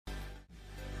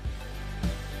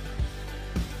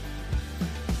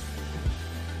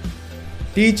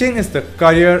Teaching is the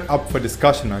career up for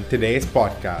discussion on today's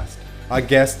podcast. Our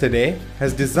guest today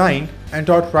has designed and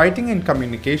taught writing and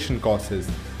communication courses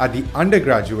at the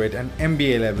undergraduate and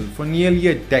MBA level for nearly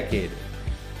a decade.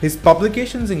 His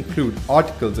publications include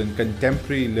articles in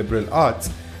contemporary liberal arts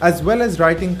as well as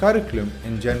writing curriculum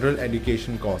in general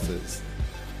education courses.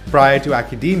 Prior to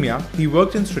academia, he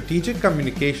worked in strategic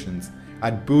communications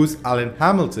at Booz Allen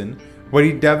Hamilton, where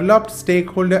he developed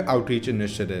stakeholder outreach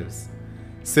initiatives.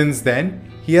 Since then,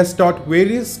 he has taught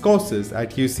various courses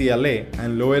at UCLA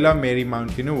and Loyola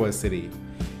Marymount University.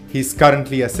 He is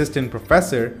currently Assistant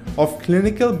Professor of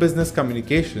Clinical Business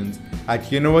Communications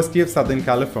at University of Southern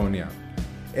California.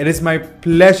 It is my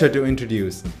pleasure to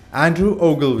introduce Andrew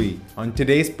Ogilvie on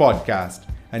today's podcast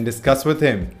and discuss with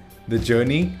him the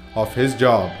journey of his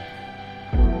job.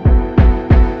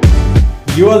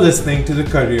 You are listening to The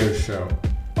Career Show,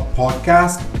 a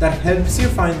podcast that helps you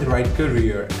find the right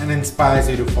career and inspires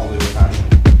you to follow your passion.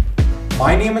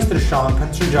 My name is Trishank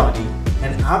Hansrajani,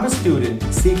 and I'm a student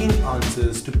seeking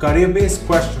answers to career-based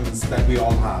questions that we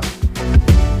all have.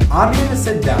 I'm here to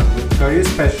sit down with career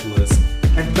specialists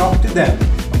and talk to them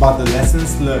about the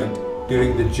lessons learned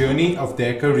during the journey of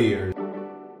their career.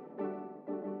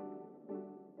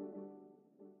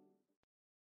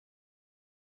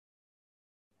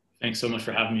 Thanks so much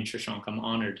for having me, Trishank. I'm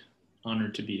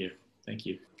honored to be here. Thank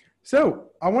you. So,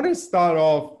 I want to start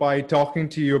off by talking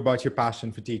to you about your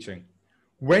passion for teaching.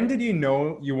 When did you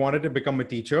know you wanted to become a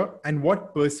teacher, and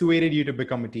what persuaded you to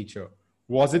become a teacher?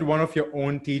 Was it one of your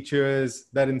own teachers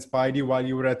that inspired you while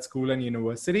you were at school and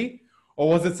university, or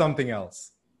was it something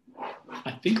else?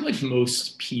 I think like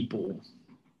most people,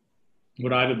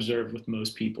 what I've observed with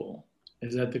most people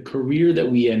is that the career that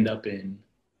we end up in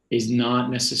is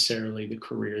not necessarily the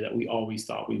career that we always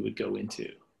thought we would go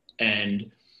into.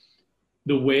 And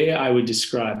the way I would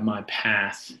describe my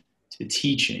path to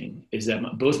teaching is that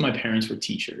both my parents were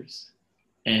teachers.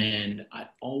 And I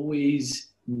always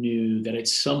knew that at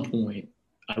some point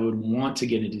I would want to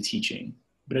get into teaching,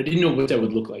 but I didn't know what that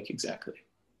would look like exactly.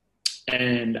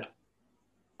 And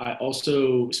I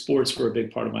also, sports were a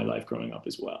big part of my life growing up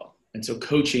as well. And so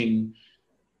coaching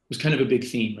was kind of a big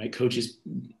theme, right? Coaches,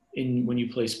 when you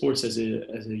play sports as a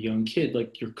young kid,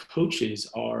 like your coaches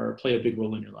play a big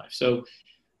role in your life. So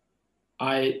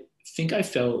I think I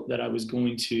felt that I was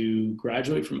going to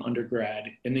graduate from undergrad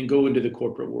and then go into the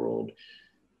corporate world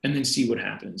and then see what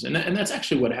happens. And that's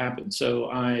actually what happened.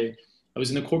 So I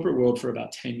was in the corporate world for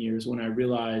about 10 years when I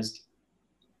realized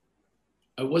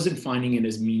I wasn't finding it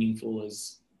as meaningful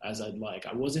as I'd like.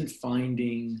 I wasn't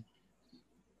finding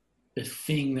the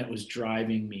thing that was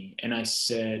driving me. And I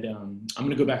said, I'm going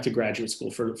to go back to graduate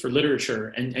school for literature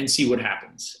and see what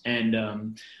happens. And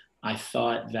I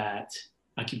thought that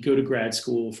I could go to grad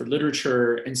school for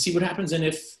literature and see what happens. And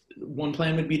if one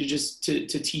plan would be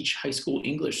to teach high school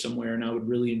English somewhere, and I would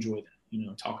really enjoy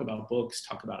that, talk about books,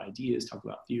 talk about ideas, talk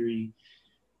about theory.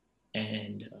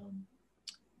 And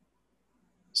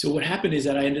so what happened is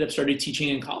that I ended up started teaching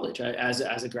in college. As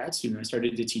a grad student, I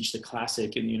started to teach the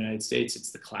classic in the United States.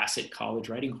 It's the classic college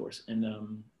writing course.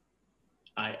 And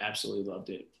I absolutely loved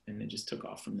it. And it just took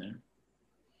off from there.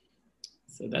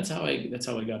 So that's how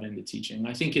I got into teaching.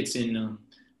 I think it's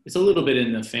it's a little bit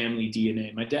in the family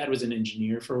DNA. My dad was an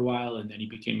engineer for a while, and then he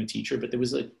became a teacher, but there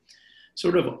was like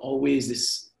sort of always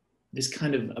this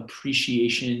kind of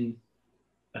appreciation,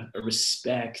 a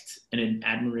respect and an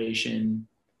admiration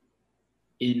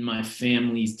in my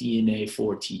family's DNA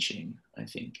for teaching, I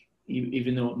think,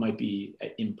 even though it might be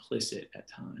implicit at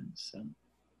times. So.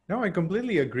 No, I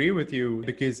completely agree with you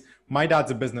because my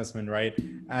dad's a businessman, right?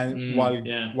 And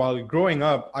while growing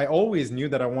up, I always knew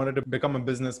that I wanted to become a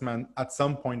businessman at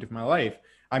some point of my life.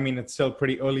 I mean, it's still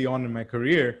pretty early on in my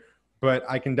career, but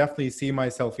I can definitely see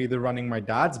myself either running my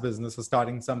dad's business or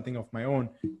starting something of my own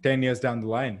 10 years down the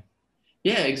line.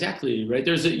 Yeah, exactly. Right.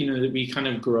 There's we kind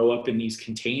of grow up in these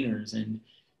containers, and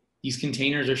these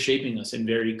containers are shaping us in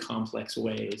very complex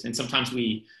ways. And sometimes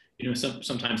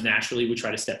sometimes naturally we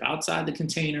try to step outside the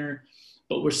container,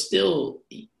 but we're still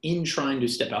in trying to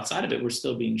step outside of it. We're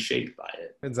still being shaped by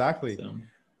it. Exactly. So,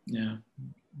 yeah.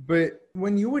 But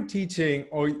when you were teaching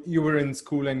or you were in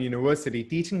school and university,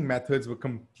 teaching methods were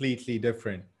completely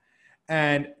different.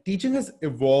 And teaching has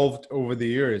evolved over the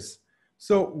years.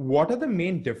 So what are the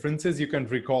main differences you can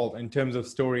recall in terms of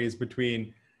stories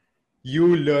between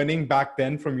you learning back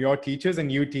then from your teachers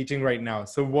and you teaching right now?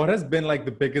 So what has been like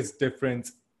the biggest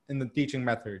difference in the teaching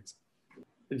methods?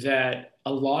 That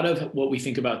a lot of what we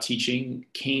think about teaching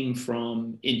came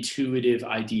from intuitive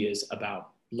ideas about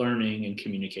learning and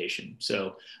communication.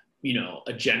 So,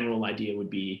 a general idea would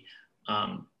be,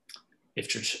 if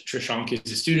Trishank is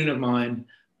a student of mine,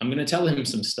 I'm going to tell him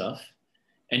some stuff,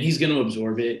 and he's going to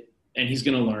absorb it, and he's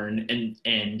going to learn,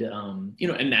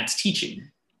 and that's teaching.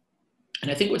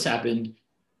 And I think what's happened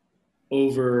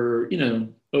over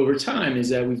time is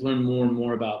that we've learned more and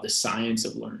more about the science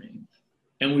of learning.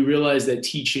 And we realize that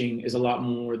teaching is a lot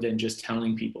more than just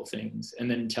telling people things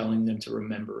and then telling them to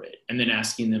remember it and then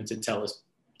asking them to tell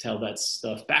that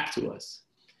stuff back to us.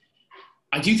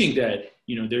 I do think that,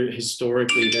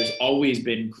 there's always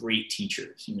been great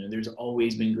teachers. There's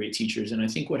always been great teachers. And I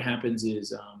think what happens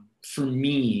is, for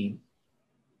me,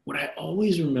 what I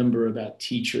always remember about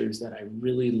teachers that I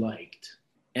really liked,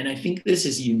 and I think this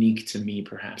is unique to me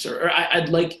perhaps,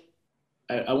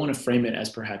 I want to frame it as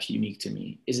perhaps unique to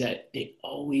me, is that they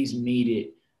always made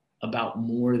it about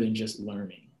more than just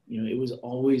learning. It was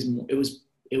always more, it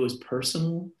was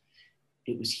personal,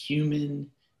 it was human,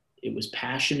 it was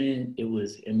passionate, it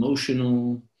was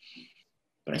emotional.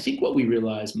 But I think what we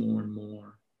realize more and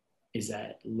more is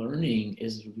that learning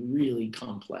is really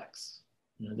complex.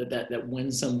 That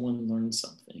when someone learns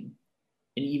something,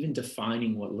 and even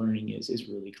defining what learning is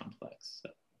really complex.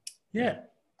 So, yeah.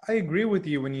 I agree with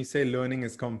you when you say learning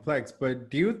is complex,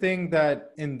 but do you think that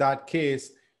in that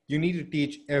case, you need to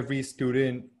teach every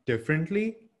student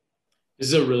differently? This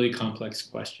is a really complex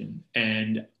question.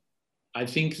 And I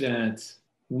think that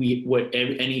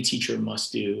any teacher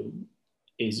must do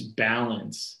is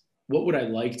balance what would I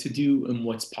like to do and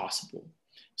what's possible.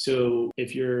 So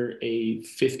if you're a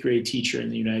fifth grade teacher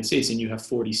in the United States and you have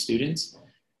 40 students,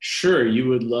 sure, you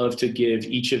would love to give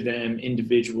each of them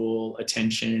individual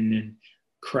attention and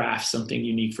craft something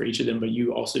unique for each of them, but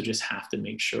you also just have to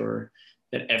make sure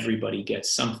that everybody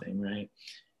gets something, right?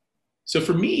 So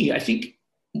for me, I think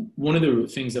one of the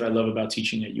things that I love about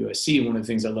teaching at USC, and one of the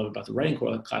things I love about the writing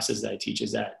classes that I teach,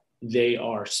 is that they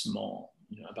are small,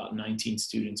 about 19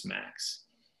 students max.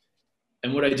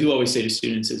 And what I do always say to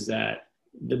students is that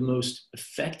the most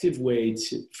effective way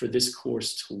for this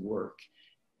course to work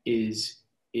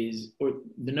or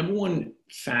the number one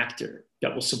factor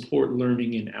that will support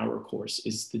learning in our course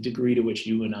is the degree to which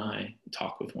you and I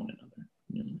talk with one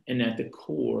another. And at the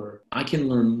core, I can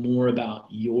learn more about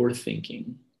your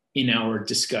thinking in our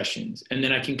discussions, and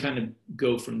then I can kind of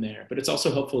go from there. But it's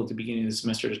also helpful at the beginning of the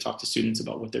semester to talk to students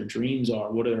about what their dreams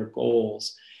are, what are their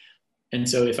goals. And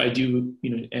so if I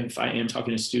am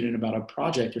talking to a student about a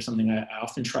project or something, I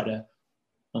often try to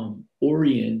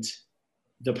orient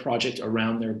the project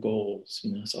around their goals.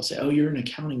 So I'll say, oh, you're an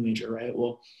accounting major, right?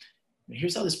 Well,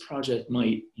 here's how this project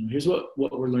might, here's what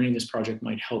we're learning this project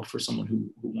might help for someone who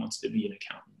wants to be an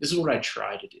accountant. This is what I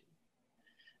try to do.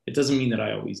 It doesn't mean that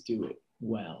I always do it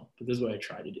well, but this is what I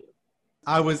try to do.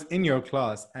 I was in your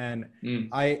class and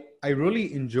I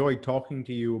really enjoyed talking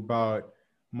to you about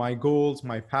my goals,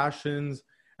 my passions.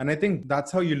 And I think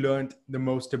that's how you learned the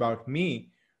most about me,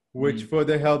 which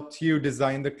further helped you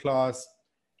design the class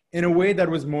in a way that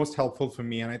was most helpful for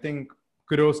me. And I think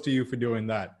kudos to you for doing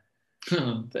that.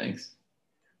 Thanks.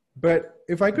 But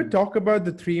if I could talk about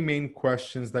the three main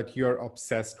questions that you're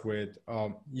obsessed with,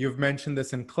 you've mentioned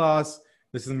this in class.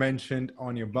 This is mentioned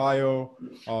on your bio.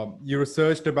 You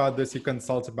researched about this, you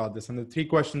consult about this. And the three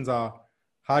questions are,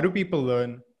 how do people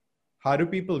learn? How do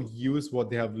people use what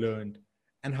they have learned?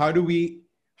 And how do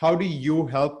you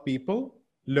help people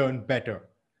learn better?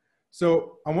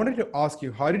 So I wanted to ask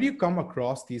you, how did you come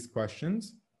across these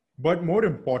questions? But more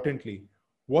importantly,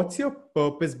 what's your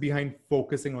purpose behind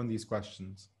focusing on these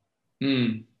questions?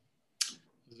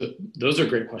 Those are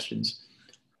great questions.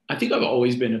 I think I've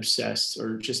always been obsessed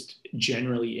or just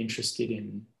generally interested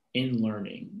in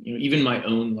learning, even my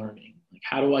own learning. Like,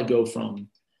 how do I go from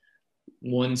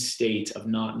one state of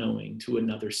not knowing to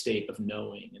another state of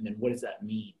knowing? And then what does that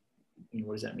mean?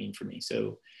 What does that mean for me?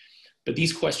 But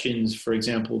these questions, for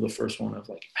example, the first one of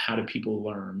like, how do people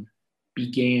learn,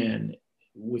 began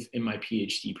in my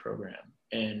PhD program.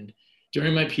 And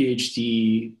during my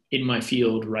PhD in my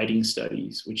field, writing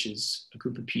studies, which is a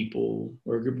group of people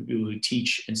who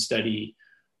teach and study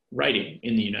writing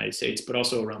in the United States, but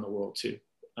also around the world too.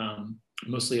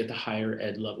 Mostly at the higher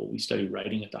ed level. We study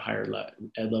writing at the higher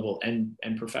ed level and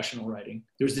professional writing.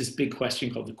 There's this big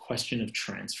question called the question of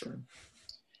transfer.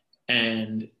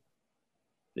 And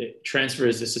the transfer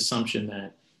is this assumption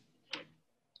that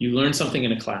you learn something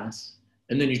in a class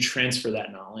and then you transfer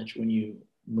that knowledge when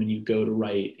you go to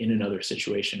write in another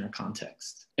situation or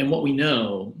context. And what we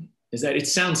know is that it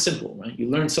sounds simple, right? You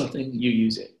learn something, you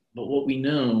use it. But what we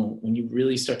know when you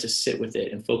really start to sit with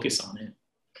it and focus on it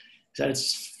is that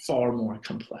it's far more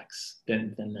complex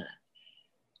than that.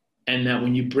 And that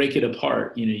when you break it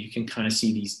apart, you can kind of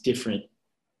see these different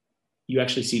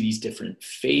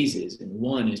phases. And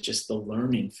one is just the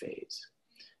learning phase.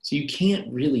 So you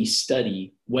can't really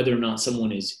study whether or not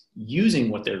someone is using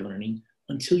what they're learning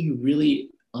until you really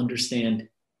understand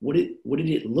what did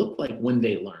it look like when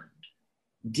they learned?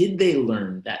 Did they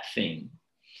learn that thing?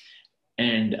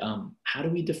 And how do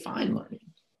we define learning?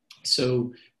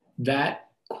 So that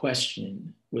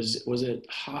question was a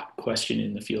hot question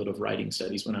in the field of writing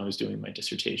studies when I was doing my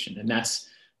dissertation. And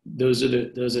those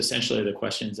essentially are the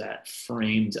questions that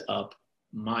framed up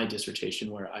my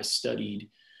dissertation, where I studied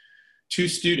 2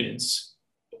 students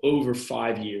over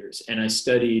 5 years. And I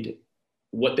studied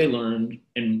what they learned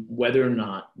and whether or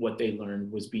not what they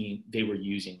learned they were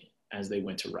using it as they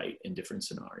went to write in different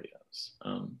scenarios.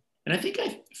 And I think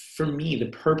for me, the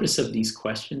purpose of these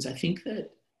questions, I think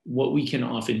that what we can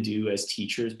often do as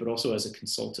teachers, but also as a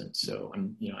consultant. So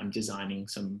I'm designing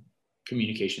some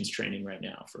communications training right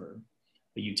now for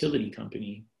a utility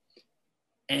company.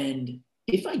 And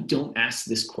if I don't ask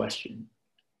this question,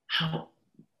 how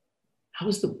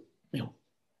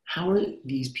are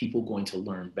these people going to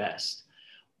learn best?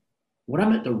 What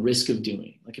I'm at the risk of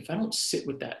doing, like if I don't sit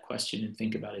with that question and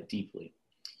think about it deeply,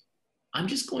 I'm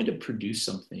just going to produce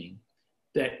something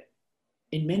that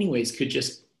in many ways they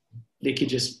could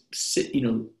just sit,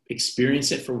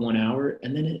 experience it for 1 hour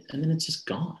and then it's just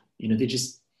gone.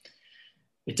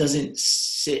 It doesn't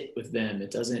sit with them.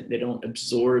 They don't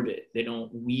absorb it. They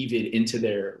don't weave it into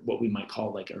their, what we might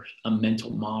call like a mental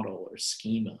model or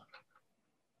schema.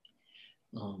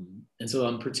 And so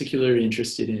I'm particularly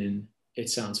interested in, it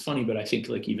sounds funny, but I think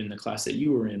like even the class that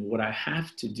you were in, what I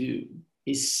have to do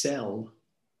is sell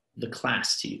the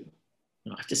class to you.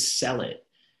 I have to sell it.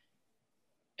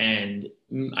 And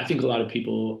I think a lot of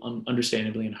people,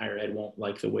 understandably in higher ed, won't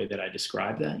like the way that I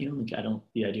describe that.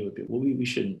 The idea would be, well, we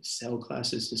shouldn't sell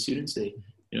classes to students.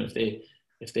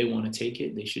 If they want to take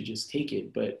it, they should just take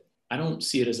it. But I don't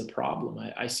see it as a problem.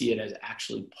 I see it as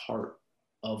actually part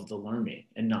of the learning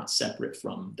and not separate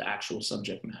from the actual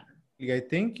subject matter. I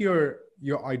think your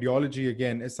ideology,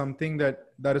 again, is something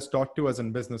that is taught to us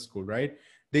in business school, right?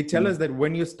 They tell us that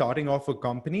when you're starting off a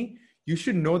company, you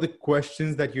should know the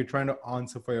questions that you're trying to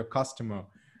answer for your customer.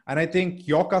 And I think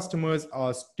your customers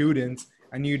are students,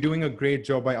 and you're doing a great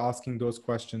job by asking those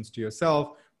questions to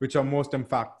yourself, which are most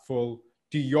impactful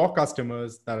to your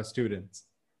customers that are students.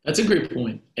 That's a great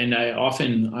point. And I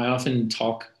often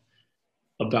talk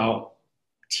about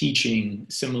teaching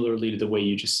similarly to the way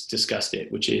you just discussed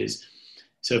it, which is,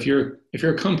 so if you're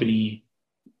a company,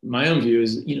 my own view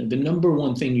is, the number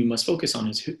one thing you must focus on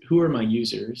is who are my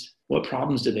users? What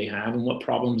problems do they have? And what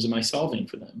problems am I solving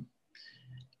for them?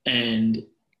 And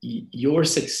your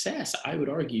success, I would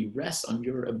argue, rests on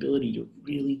your ability to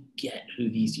really get who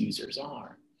these users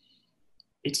are.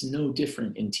 It's no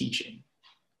different in teaching.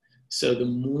 So the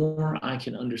more I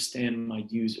can understand my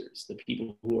users, the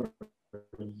people who are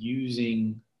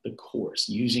using the course,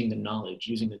 using the knowledge,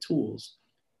 using the tools,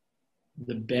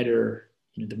 the better,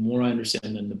 the more I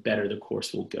understand them, the better the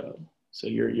course will go. So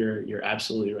you're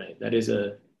absolutely right. That is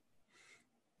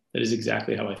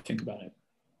exactly how I think about it.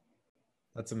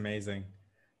 That's amazing.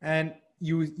 And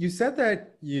you said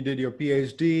that you did your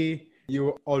PhD, you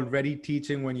were already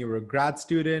teaching when you were a grad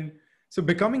student. So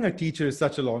becoming a teacher is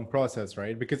such a long process,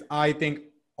 right? Because I think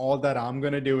all that I'm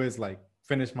going to do is like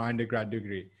finish my undergrad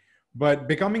degree. But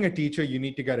becoming a teacher, you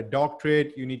need to get a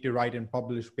doctorate, you need to write and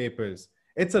publish papers.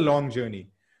 It's a long journey.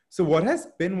 So what has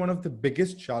been one of the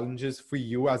biggest challenges for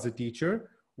you as a teacher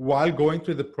while going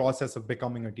through the process of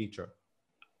becoming a teacher?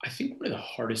 I think one of the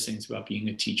hardest things about being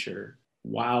a teacher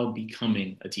while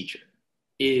becoming a teacher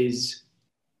is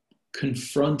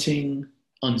confronting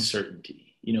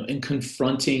uncertainty, and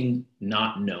confronting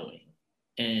not knowing.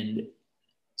 And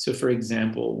so, for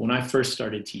example, when I first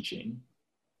started teaching,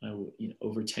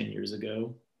 over 10 years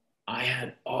ago, I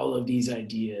had all of these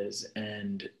ideas,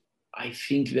 and I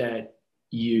think that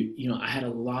I had a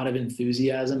lot of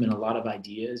enthusiasm and a lot of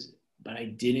ideas, but I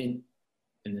didn't,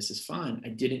 and this is fine, I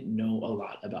didn't know a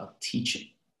lot about teaching.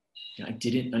 I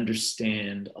didn't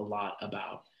understand a lot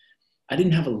about, I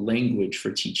didn't have a language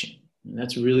for teaching. And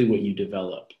that's really what you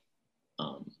develop.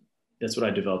 That's what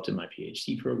I developed in my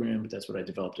PhD program, but that's what I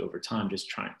developed over time,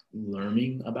 just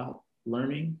learning about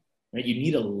learning, right? You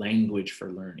need a language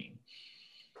for learning.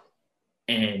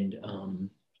 And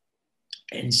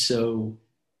so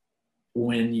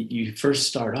when you first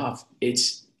start off,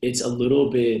 it's a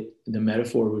little bit, the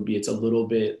metaphor would be, it's a little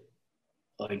bit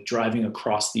like driving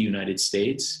across the United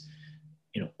States,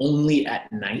 only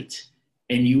at night,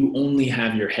 and you only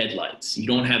have your headlights. You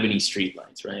don't have any street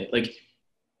lights, right? Like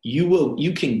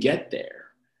you can get there,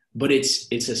 but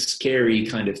it's a scary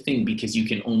kind of thing because you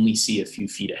can only see a few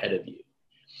feet ahead of you.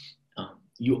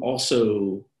 You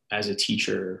also, as a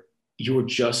teacher, you're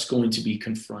just going to be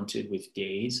confronted with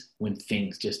days when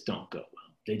things just don't go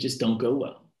well. They just don't go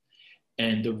well.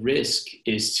 And the risk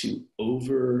is to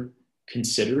over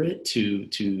consider it,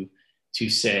 to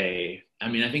say, I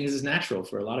mean, I think this is natural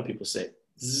for a lot of people to say,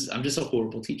 I'm just a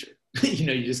horrible teacher.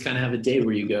 You just kind of have a day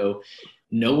where you go,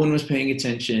 no one was paying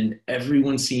attention.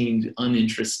 Everyone seemed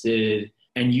uninterested.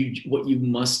 And what you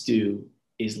must do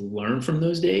is learn from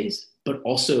those days, but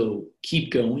also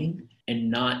keep going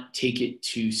and not take it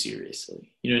too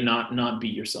seriously, not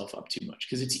beat yourself up too much,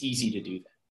 because it's easy to do that.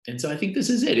 And so I think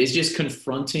this is it. It's just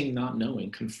confronting not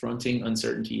knowing, confronting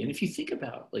uncertainty. And if you think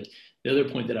about, like, the other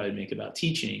point that I would make about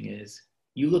teaching is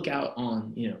you look out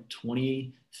on,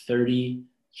 20, 30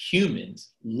 humans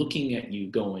looking at you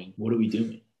going, what are we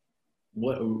doing?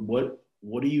 What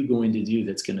are you going to do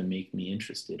that's going to make me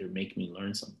interested or make me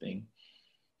learn something?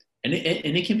 And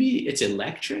it can be, it's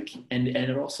electric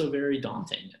and also very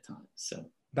daunting at times. So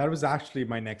that was actually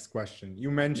my next question.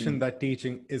 You mentioned that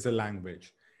teaching is a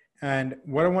language. And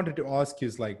what I wanted to ask you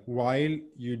is, like, while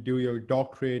you do your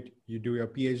doctorate, you do your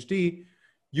PhD,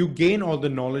 you gain all the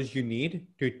knowledge you need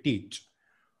to teach.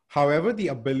 However, the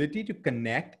ability to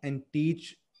connect and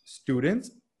teach students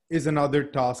is another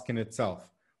task in itself.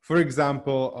 For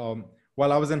example,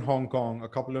 while I was in Hong Kong a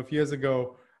couple of years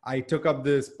ago, I took up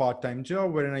this part-time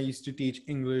job wherein I used to teach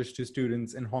English to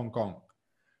students in Hong Kong.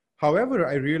 However,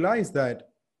 I realized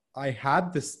that I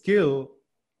had the skill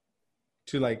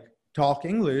to, like, talk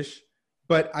English,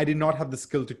 but I did not have the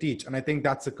skill to teach. And I think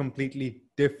that's a completely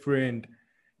different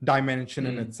dimension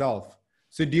in itself.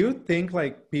 So do you think,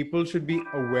 like, people should be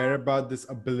aware about this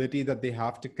ability that they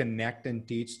have to connect and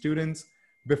teach students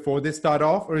before they start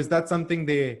off? Or is that something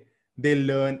they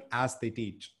learn as they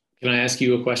teach? Can I ask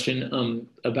you a question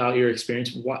about your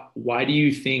experience? Why do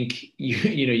you think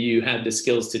you had the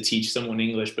skills to teach someone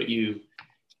English, but you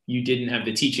didn't have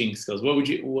the teaching skills?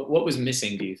 What was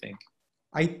missing, do you think?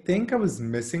 I think I was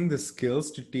missing the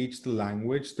skills to teach the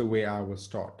language the way I was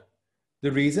taught.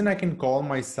 The reason I can call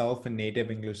myself a native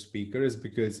English speaker is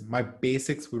because my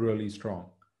basics were really strong.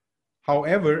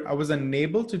 However, I was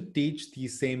unable to teach the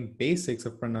same basics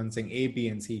of pronouncing A, B,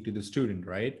 and C to the student,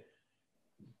 right?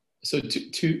 So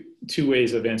two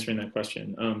ways of answering that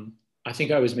question. I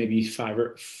think I was maybe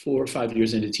 4 or 5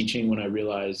 years into teaching when I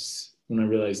realized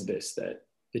this, that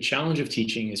the challenge of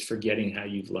teaching is forgetting how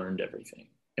you've learned everything.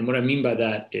 And what I mean by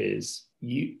that is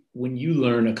when you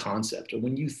learn a concept, or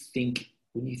when you think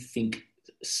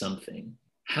something,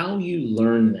 how you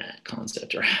learn that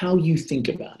concept or how you think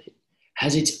about it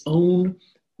has its own,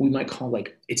 we might call,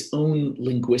 like, its own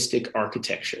linguistic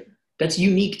architecture that's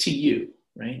unique to you,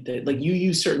 right? That, like, you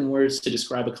use certain words to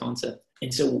describe a concept.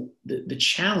 And so the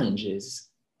challenge is,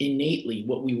 innately,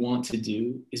 what we want to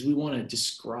do is we want to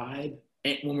describe,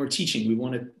 and when we're teaching, we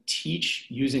want to teach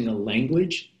using a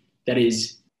language that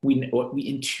is, we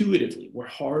intuitively, we're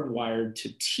hardwired to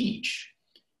teach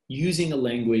using a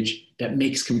language that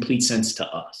makes complete sense to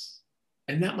us.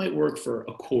 And that might work for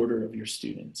a quarter of your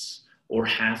students or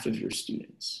half of your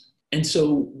students. And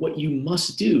so what you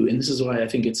must do, and this is why I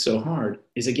think it's so hard,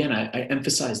 is, again, I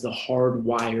emphasize the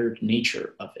hardwired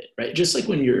nature of it, right? Just like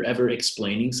when you're ever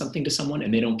explaining something to someone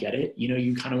and they don't get it,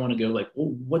 you kind of want to go, like, well,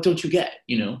 what don't you get,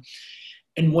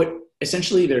 And what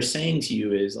essentially they're saying to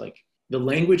you is, like, the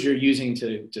language you're using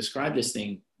to describe this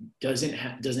thing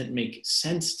doesn't make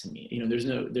sense to me.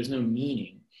 There's no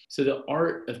meaning. So the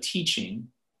art of teaching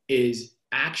is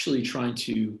actually trying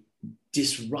to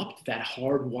disrupt that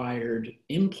hardwired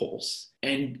impulse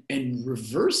and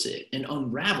reverse it and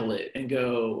unravel it and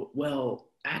go, well,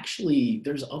 actually,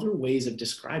 there's other ways of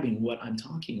describing what I'm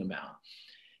talking about.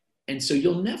 And so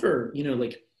you'll never,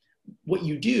 like, what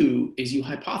you do is you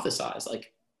hypothesize,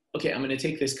 like, okay, I'm going to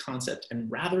take this concept,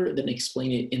 and rather than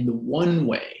explain it in the one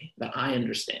way that I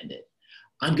understand it,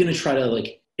 I'm going to try to,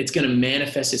 like, it's going to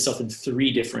manifest itself in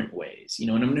 3 different ways,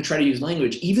 and I'm going to try to use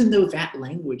language, even though that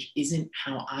language isn't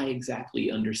how I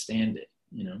exactly understand it,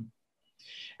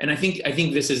 And I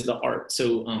think this is the art.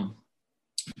 So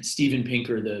Steven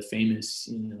Pinker, the famous,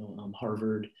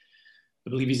 Harvard, I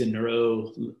believe he's a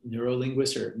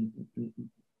neurolinguist, or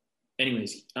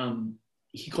anyways,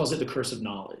 he calls it the curse of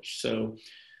knowledge. So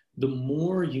the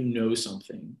more you know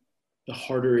something, the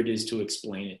harder it is to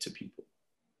explain it to people,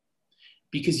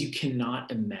 because you cannot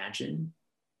imagine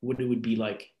what it would be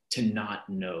like to not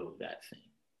know that thing.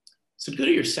 So to go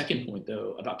to your second point,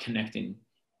 though, about connecting,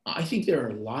 I think there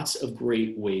are lots of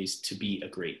great ways to be a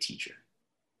great teacher.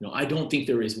 I don't think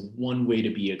there is one way to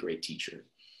be a great teacher.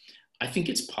 I think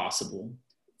it's possible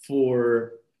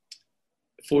for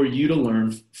you to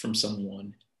learn from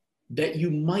someone that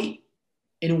you might,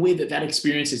 in a way that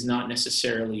experience is not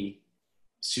necessarily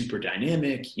super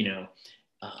dynamic,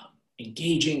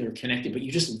 engaging or connected, but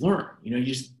you just learn, you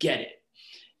just get it.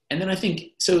 And then I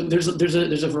think, so there's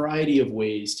a variety of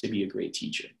ways to be a great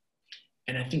teacher.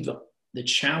 And I think the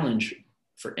challenge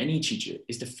for any teacher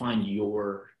is to find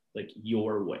your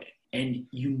way. And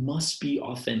you must be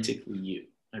authentically you.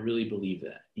 I really believe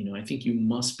that. I think you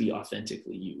must be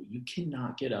authentically you. You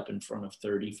cannot get up in front of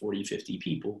 30, 40, 50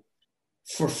 people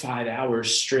for 5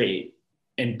 hours straight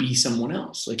and be someone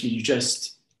else.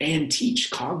 And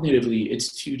teach cognitively,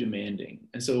 it's too demanding.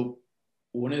 And so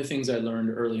one of the things I learned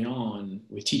early on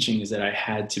with teaching is that I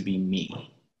had to be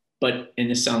me. But, and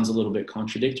this sounds a little bit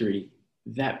contradictory,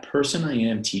 that person I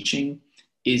am teaching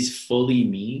is fully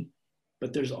me,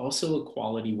 but there's also a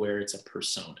quality where it's a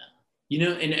persona,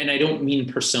 and I don't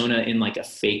mean persona in like a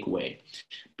fake way,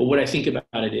 but what I think about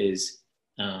it is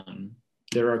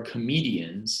there are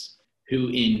comedians who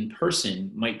in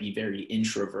person might be very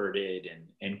introverted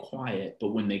and quiet,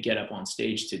 but when they get up on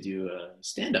stage to do a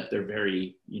stand-up, they're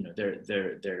very,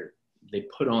 they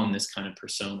put on this kind of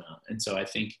persona. And so I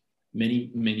think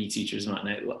many teachers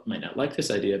might not like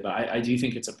this idea, but I do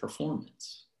think it's a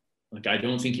performance. Like, I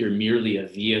don't think you're merely a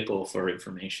vehicle for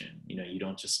information. You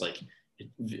don't just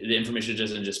the information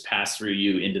doesn't just pass through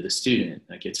you into the student.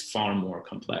 Like, it's far more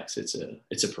complex. It's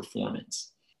a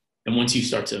performance. And once you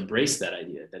start to embrace that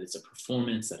idea that it's a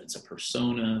performance, that it's a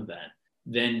persona, that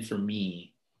then for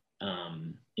me,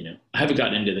 I haven't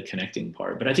gotten into the connecting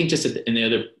part, but I think just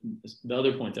the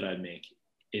other point that I'd make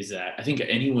is that I think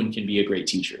anyone can be a great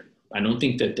teacher. I don't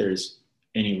think that there's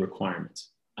any requirements.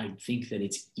 I think that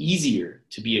it's easier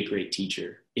to be a great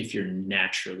teacher if you're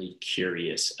naturally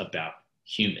curious about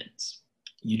humans.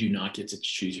 You do not get to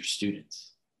choose your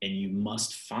students, and you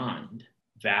must find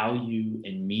value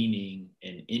and meaning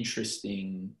and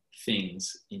interesting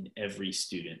things in every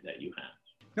student that you have.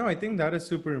 No, I think that is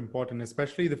super important,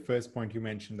 especially the first point you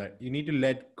mentioned, that you need to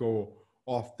let go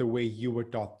of the way you were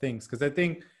taught things. Because I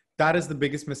think that is the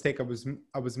biggest mistake I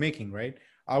was making, right?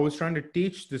 I was trying to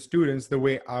teach the students the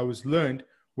way I was learned,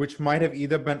 which might have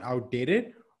either been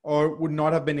outdated or would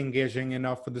not have been engaging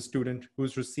enough for the student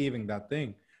who's receiving that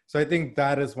thing. So I think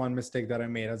that is one mistake that I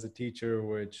made as a teacher,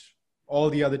 which all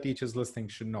the other teachers listening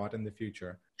should not in the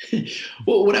future.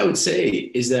 Well, what I would say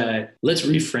is that let's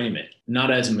reframe it,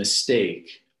 not as a mistake,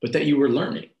 but that you were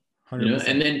learning,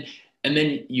 100%. And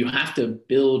then you have to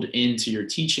build into your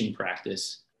teaching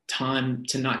practice time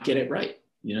to not get it right.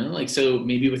 So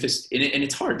maybe with this, and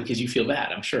it's hard because you feel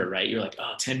bad, I'm sure, right? You're like,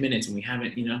 10 minutes and we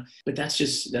haven't, but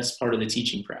that's part of the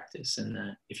teaching practice. And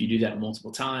if you do that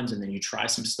multiple times and then you try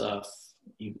some stuff,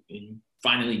 you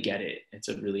finally get it. It's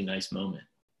a really nice moment.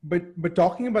 But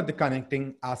talking about the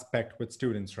connecting aspect with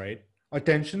students, right?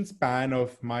 Attention span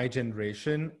of my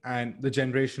generation and the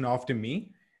generation after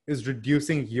me is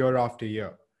reducing year after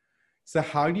year. So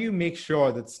how do you make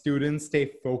sure that students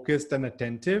stay focused and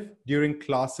attentive during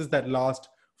classes that last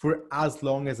for as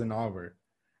long as an hour?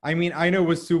 I mean, I know it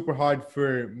was super hard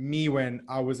for me when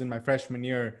I was in my freshman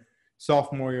year,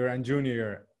 sophomore year, and junior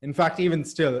year. In fact, even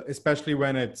still, especially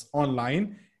when it's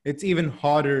online, it's even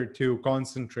harder to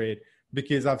concentrate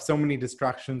because I have so many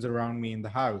distractions around me in the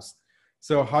house.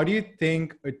 So how do you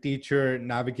think a teacher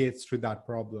navigates through that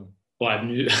problem? Well,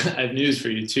 I have news for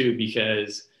you too,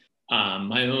 because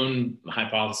my own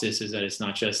hypothesis is that it's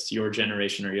not just your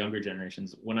generation or younger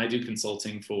generations. When I do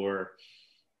consulting for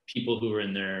people who are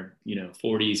in their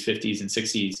 40s, 50s, and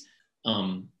 60s,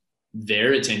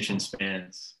 their attention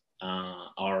spans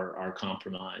are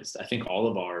compromised. I think all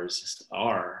of ours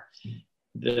are.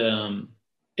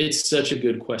 It's such a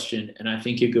good question, and I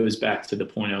think it goes back to the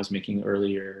point I was making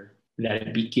earlier, that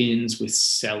it begins with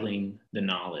selling the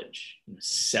knowledge,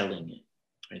 selling it,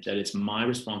 right? That it's my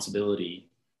responsibility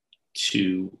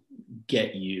to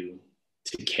get you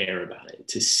to care about it,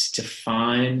 to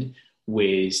find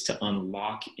ways to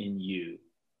unlock in you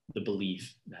the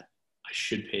belief that I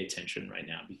should pay attention right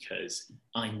now because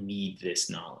I need this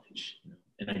knowledge,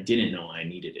 and I didn't know I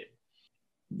needed it.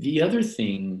 The other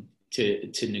thing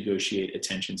to negotiate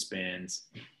attention spans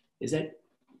is that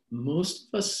most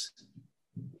of us,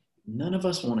 none of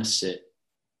us want to sit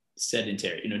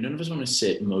sedentary. None of us want to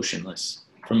sit motionless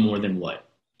for more than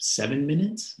 7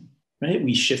 minutes, right?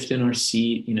 We shift in our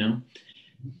seat,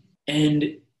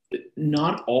 and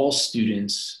not all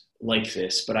students like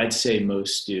this, but I'd say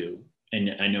most do.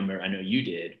 And I know you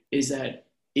did, is that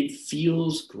it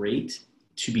feels great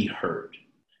to be heard.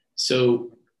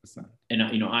 So, and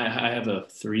I have a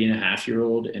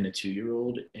 3.5-year-old and a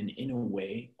 2-year-old, and in a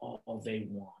way, all they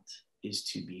want is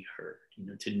to be heard,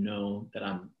 to know that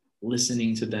I'm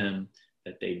listening to them,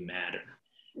 that they matter.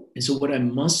 And so what I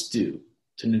must do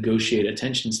to negotiate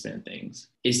attention span things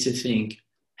is to think,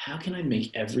 how can I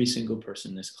make every single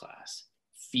person in this class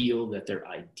feel that their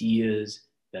ideas,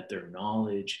 that their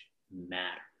knowledge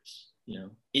matters,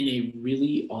 in a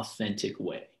really authentic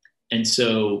way. And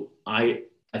so I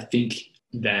think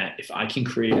that if I can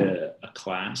create a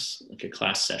class, like a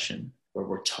class session where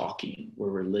we're talking,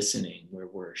 where we're listening, where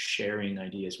we're sharing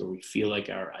ideas, where we feel like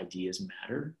our ideas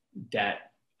matter,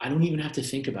 that I don't even have to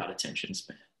think about attention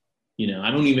span.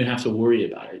 I don't even have to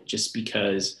worry about it, just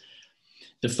because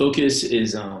the focus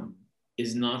is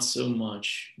not so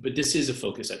much, but this is a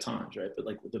focus at times, right? But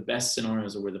like the best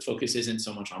scenarios are where the focus isn't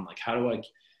so much on like, how do I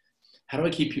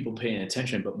keep people paying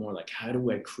attention, but more like, how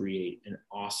do I create an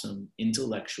awesome,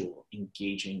 intellectual,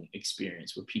 engaging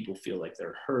experience where people feel like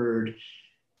they're heard,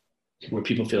 where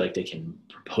people feel like they can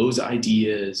propose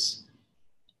ideas.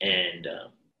 And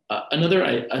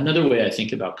another way I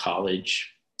think about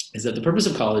college is that the purpose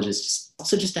of college is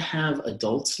also just to have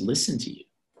adults listen to you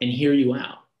and hear you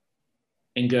out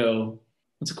and go,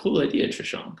 that's a cool idea,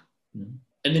 Trishank. And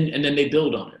then they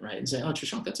build on it, right? And say, oh,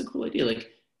 Trishank, that's a cool idea.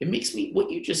 Like, it makes me, what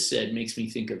you just said makes me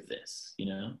think of this,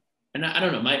 And I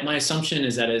don't know, my assumption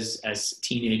is that as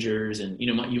teenagers, and,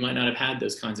 you might not have had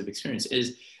those kinds of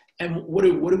experiences. And what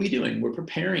are we doing? We're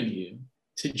preparing you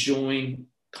to join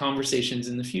conversations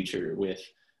in the future with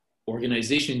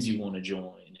organizations you want to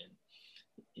join and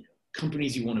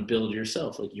companies you want to build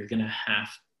yourself. Like, you're going to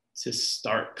have to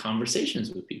start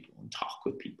conversations with people and talk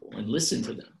with people and listen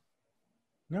to them.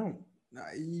 No,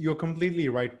 you're completely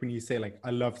right when you say, like,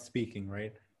 I love speaking,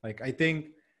 right? Like, I think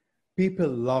people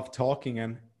love talking,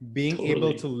 and being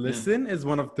able to listen is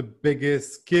one of the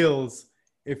biggest skills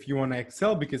if you want to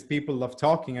excel, because people love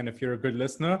talking. And if you're a good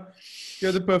listener,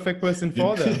 you're the perfect person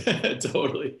for them.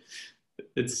 Totally.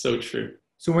 It's so true.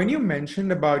 So when you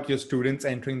mentioned about your students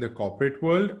entering the corporate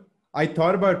world, I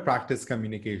thought about Practice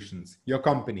Communications, your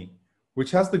company, which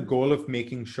has the goal of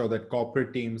making sure that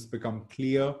corporate teams become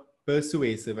clear,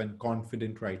 persuasive, and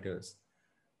confident writers.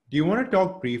 Do you want to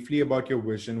talk briefly about your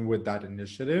vision with that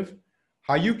initiative,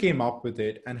 how you came up with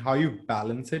it, and how you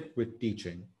balance it with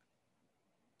teaching?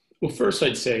 Well, first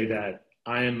I'd say that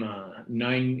I am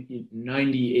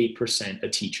 98% a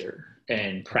teacher,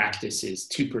 and practice is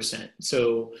 2%.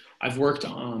 So I've worked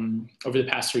on, over the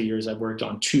past 3 years, I've worked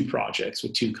on 2 projects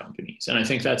with 2 companies. And I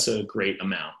think that's a great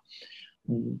amount.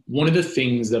 One of the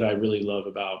things that I really love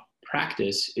about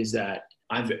practice is that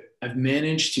I've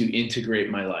managed to integrate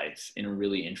my life in a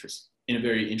very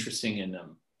interesting and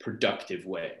productive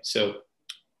way. So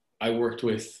I worked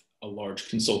with a large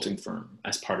consulting firm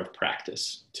as part of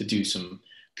practice to do some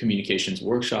communications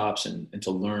workshops and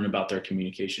to learn about their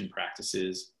communication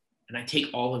practices. And I take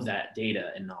all of that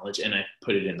data and knowledge and I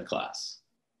put it in the class,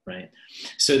 right?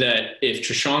 So that if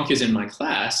Trishank is in my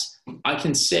class, I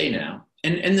can say now,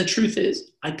 and the truth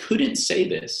is, I couldn't say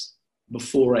this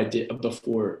before I did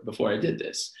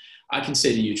this. I can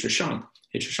say to you, Trishank,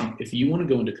 hey Trishank, if you want to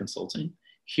go into consulting,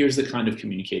 here's the kind of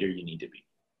communicator you need to be.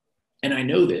 And I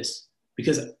know this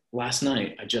because last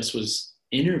night I just was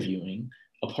interviewing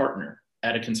a partner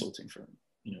at a consulting firm,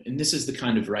 and this is the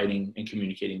kind of writing and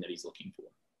communicating that he's looking for.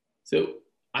 So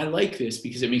I like this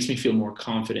because it makes me feel more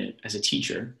confident as a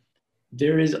teacher.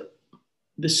 There is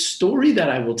the story that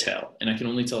I will tell, and I can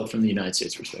only tell it from the United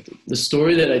States perspective, the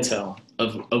story that I tell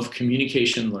of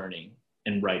communication learning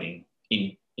and writing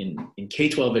in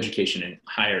K-12 education and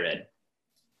higher ed,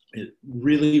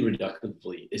 really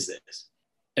reductively is this.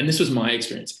 And this was my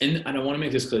experience. And I want to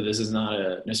make this clear. This is not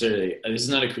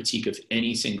a critique of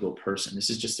any single person. This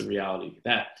is just the reality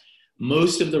that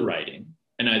most of the writing,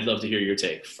 and I'd love to hear your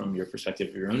take from your perspective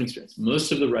of your own experience,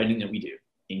 most of the writing that we do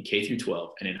in K through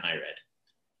 12 and in higher ed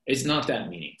is not that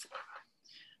meaningful.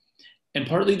 And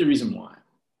partly the reason why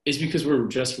is because we're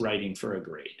just writing for a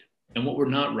grade. And what we're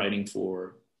not writing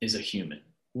for is a human.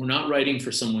 We're not writing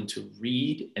for someone to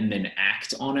read and then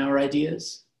act on our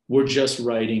ideas. We're just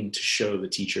writing to show the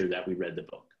teacher that we read the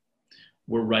book.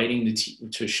 We're writing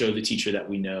to show the teacher that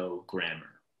we know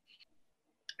grammar.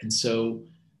 And so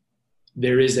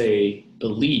there is a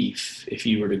belief, if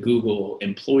you were to Google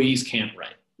employees can't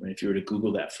write, right? If you were to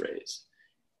Google that phrase,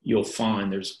 you'll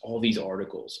find there's all these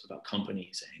articles about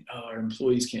companies saying, oh, our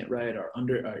employees can't write,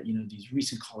 these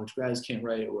recent college grads can't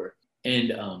write,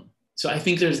 so I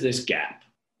think there's this gap,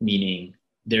 meaning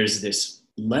there's this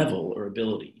level or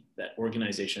ability that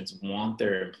organizations want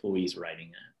their employees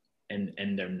writing at,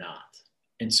 and they're not.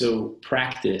 And so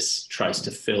practice tries to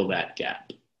fill that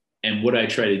gap. And what I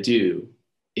try to do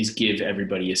is give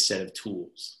everybody a set of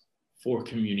tools for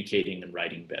communicating and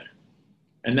writing better.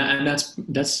 And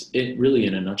that's it really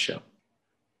in a nutshell.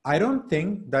 I don't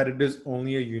think that it is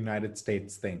only a United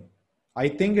States thing. I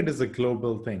think it is a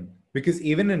global thing. Because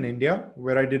even in India,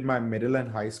 where I did my middle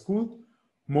and high school,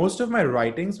 most of my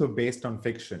writings were based on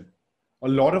fiction. A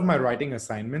lot of my writing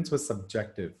assignments were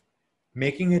subjective,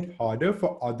 making it harder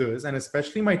for others and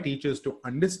especially my teachers to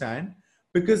understand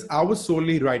because I was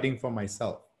solely writing for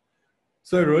myself.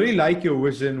 So I really like your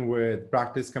vision with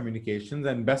practice communications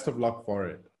and best of luck for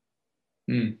it.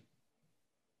 Mm.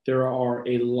 There are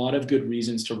a lot of good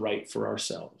reasons to write for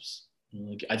ourselves.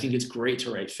 Like, I think it's great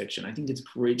to write fiction. I think it's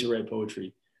great to write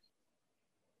poetry.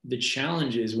 The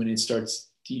challenge is when it's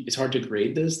hard to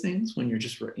grade those things when you're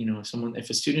just, if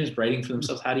a student is writing for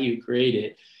themselves, how do you grade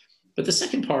it? But the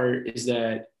second part is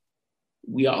that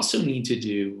we also need to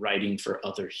do writing for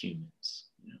other humans.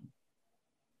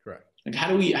 Correct. Like, how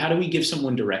do we give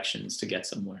someone directions to get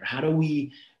somewhere? How do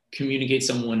we communicate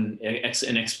someone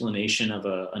an explanation of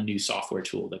a new software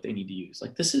tool that they need to use?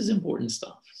 Like, this is important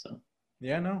stuff. So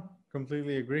yeah, no,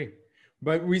 completely agree.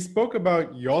 But we spoke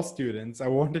about your students. I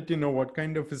wanted to know, what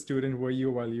kind of a student were you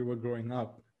while you were growing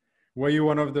up? Were you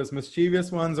one of those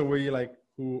mischievous ones, or were you like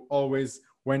who always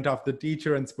went after the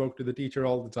teacher and spoke to the teacher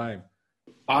all the time?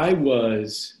 I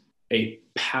was a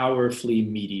powerfully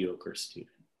mediocre student.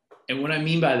 And what I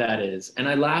mean by that is, and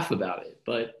I laugh about it,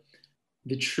 but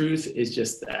the truth is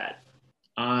just that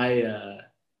I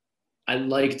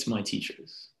liked my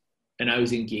teachers and I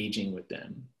was engaging with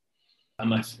them.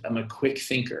 I'm a quick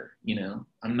thinker,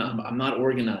 I'm not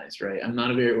organized, right? I'm not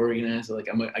a very organized, like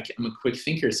I'm a quick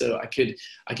thinker. So I could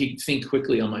think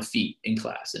quickly on my feet in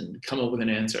class and come up with an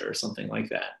answer or something like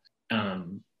that.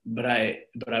 But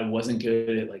I wasn't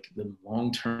good at like the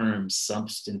long-term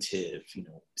substantive,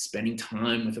 spending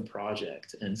time with a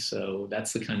project. And so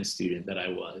that's the kind of student that I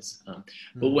was.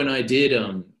 But when I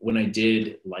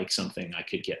did like something, I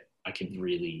could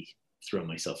really throw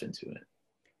myself into it.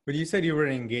 But you said you were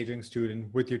an engaging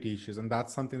student with your teachers, and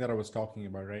that's something that I was talking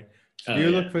about, right? So do Oh, you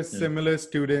yeah, look for similar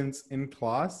students in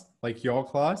class, like your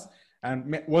class?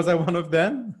 And was I one of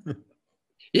them?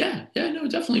 Yeah, no,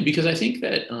 definitely. Because I think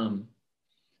that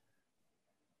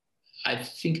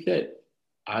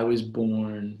I was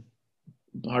born,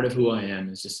 part of who I am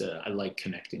is just I like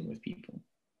connecting with people.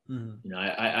 Mm-hmm.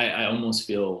 I almost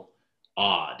feel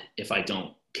odd if I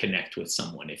don't connect with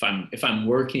someone. If I'm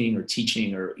working or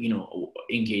teaching or,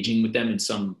 engaging with them in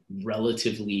some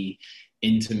relatively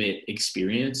intimate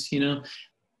experience,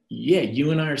 yeah,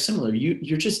 you and I are similar.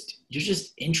 You're just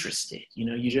interested,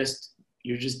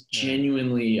 you're just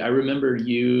genuinely, I remember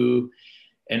you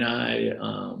and I,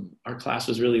 our class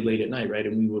was really late at night, right?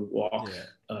 And we would walk,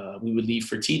 we would leave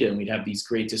for Tita and we'd have these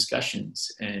great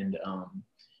discussions. And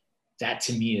that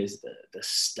to me is the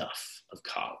stuff of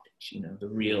college, the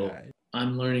real,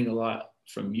 I'm learning a lot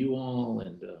from you all.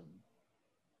 And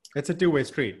it's a two-way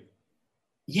street.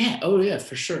 Yeah. Oh yeah,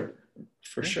 for sure.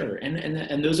 For sure.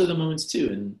 And those are the moments too.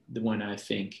 And when I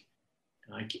think,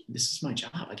 this is my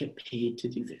job. I get paid to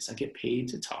do this. I get paid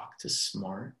to talk to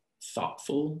smart,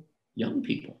 thoughtful young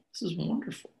people. This is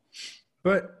wonderful.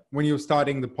 But when you're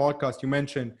starting the podcast, you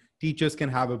mentioned teachers can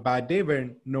have a bad day where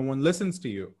no one listens to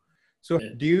you. So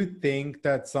do you think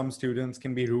that some students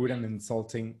can be rude and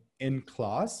insulting in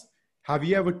class? Have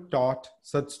you ever taught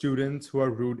such students who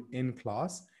are rude in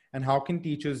class? And how can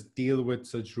teachers deal with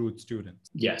such rude students?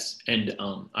 Yes, and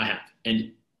I have.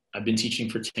 And I've been teaching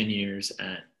for 10 years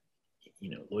at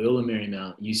Loyola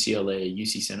Marymount, UCLA,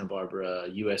 UC Santa Barbara,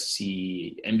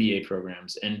 USC, MBA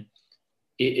programs. And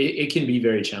it can be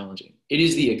very challenging. It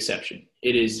is the exception.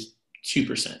 It is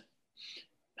 2%.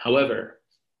 However,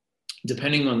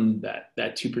 depending on that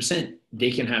 2%,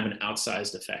 they can have an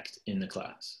outsized effect in the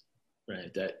class,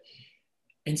 right?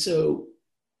 And so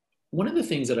one of the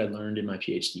things that I learned in my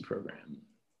PhD program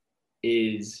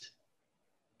is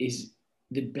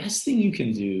the best thing you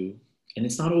can do, and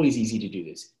it's not always easy to do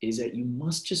this, is that you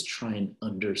must just try and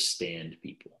understand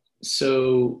people.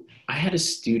 So I had a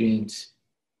student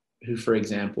who, for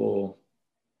example,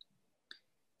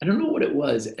 I don't know what it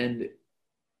was, and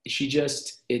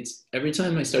it's every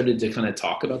time I started to kind of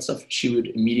talk about stuff, she would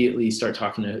immediately start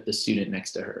talking to the student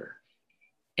next to her.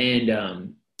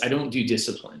 And I don't do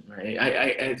discipline, right?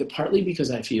 I partly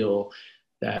because I feel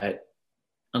that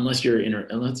unless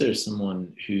there's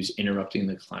someone who's interrupting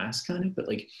the class kind of, but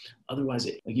like otherwise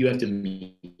you have to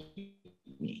meet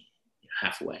me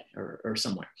halfway or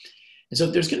somewhere. And so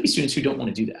there's going to be students who don't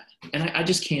want to do that. And I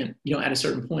just can't, at a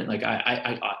certain point, like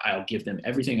I'll give them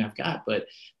everything I've got, but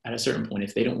at a certain point,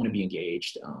 if they don't want to be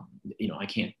engaged, I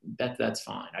can't, that's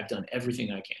fine. I've done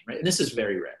everything I can, right? And this is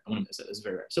very rare. I want to say this is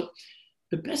very rare. So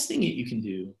the best thing that you can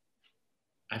do,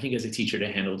 I think, as a teacher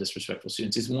to handle disrespectful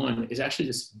students is actually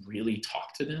just really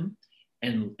talk to them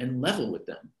and level with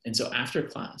them. And so after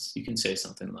class, you can say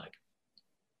something like,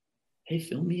 hey,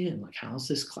 fill me in. Like, how's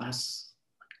this class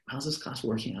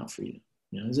working out for you?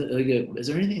 You know, is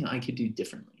there anything I could do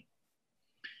differently?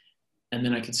 And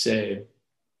then I could say,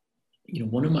 you know,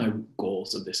 one of my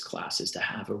goals of this class is to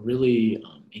have a really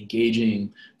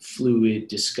engaging, fluid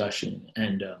discussion.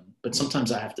 And but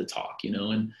sometimes I have to talk, you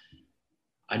know, and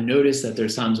I noticed that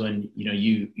there's times when, you know,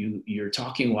 you're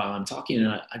talking while I'm talking, and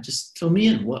I just fill me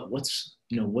in. What's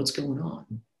going on?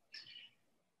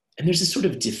 And there's this sort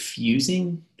of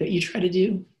diffusing that you try to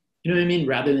do, you know what I mean,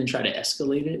 rather than try to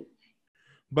escalate it.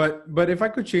 But if I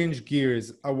could change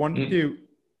gears, I wanted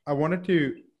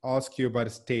to ask you about a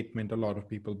statement a lot of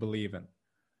people believe in.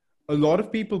 A lot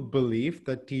of people believe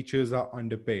that teachers are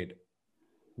underpaid.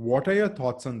 What are your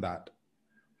thoughts on that?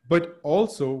 But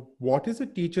also, what is a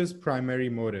teacher's primary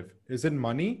motive? Is it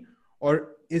money,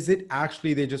 or is it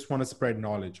actually they just want to spread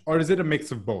knowledge, or is it a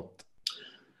mix of both?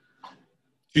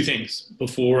 Two things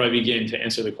before I begin to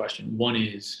answer the question. One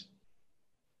is,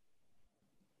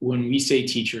 when we say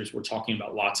teachers, we're talking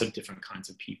about lots of different kinds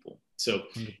of people. So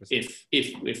 100%.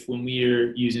 if when we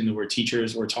are using the word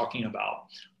teachers, we're talking about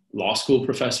law school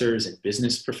professors and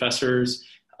business professors,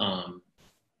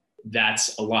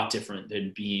 that's a lot different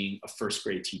than being a first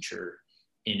grade teacher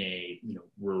in a, you know,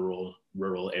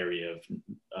 rural area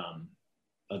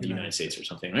of the United States or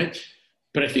something, right?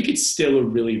 But I think it's still a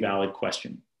really valid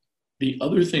question. The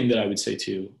other thing that I would say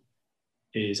too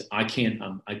is I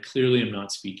clearly am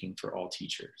not speaking for all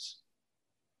teachers.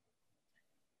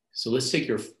 So let's take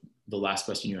the last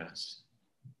question you asked.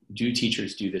 Do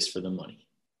teachers do this for the money?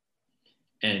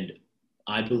 And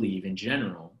I believe in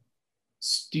general,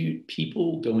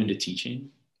 people go into teaching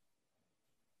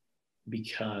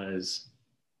because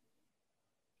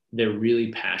they're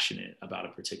really passionate about a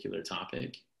particular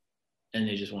topic and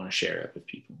they just want to share it with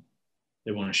people.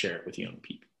 They want to share it with young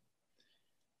people.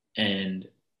 And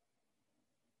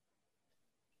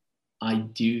I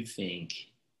do think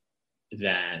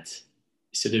that,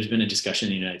 so there's been a discussion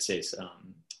in the United States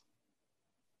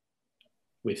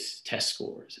with test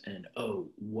scores and,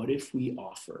 what if we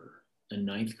offer a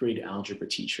 9th grade algebra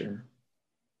teacher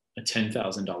a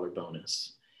 $10,000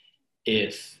 bonus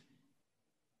if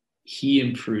he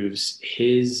improves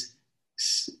his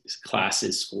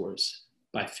class's scores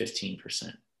by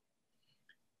 15%.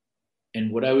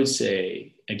 And what I would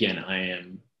say, again, I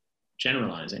am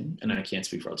generalizing, and I can't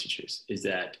speak for all teachers, is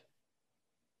that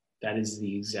is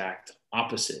the exact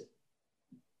opposite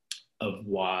of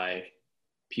why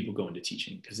people go into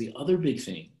teaching. Because the other big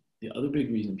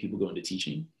reason people go into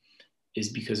teaching is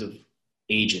because of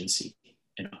agency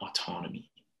and autonomy.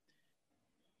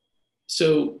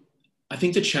 So I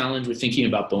think the challenge with thinking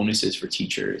about bonuses for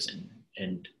teachers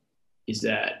and is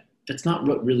that that's not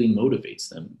what really motivates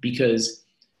them, because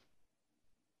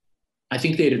I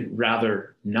think they'd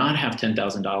rather not have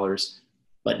 $10,000,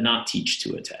 but not teach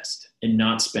to a test and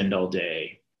not spend all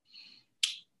day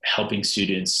helping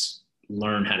students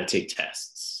learn how to take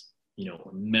tests, you know,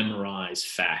 or memorize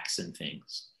facts and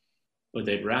things. But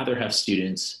they'd rather have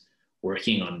students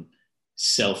working on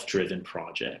self-driven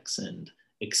projects and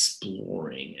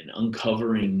exploring and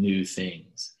uncovering new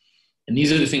things. And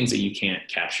these are the things that you can't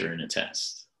capture in a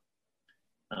test.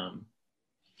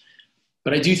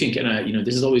 But I do think, and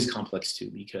this is always complex too,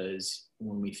 because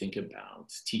when we think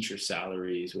about teacher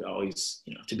salaries, we always,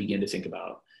 have to begin to think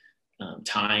about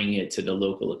tying it to the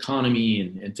local economy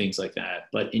and things like that.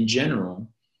 But in general,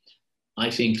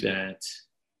 I think that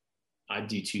I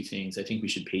do two things. I think we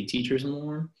should pay teachers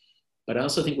more, but I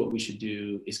also think what we should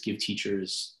do is give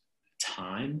teachers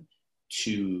time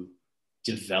to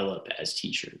develop as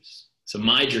teachers. So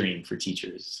my dream for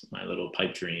teachers, my little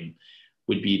pipe dream,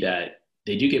 would be that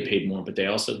they do get paid more, but they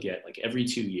also get, like, every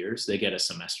 2 years, they get a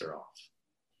semester off.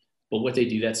 But what they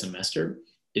do that semester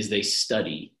is they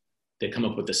study. They come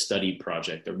up with a study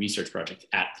project, a research project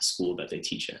at the school that they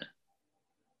teach at.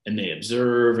 And they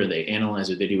observe or they analyze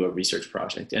or they do a research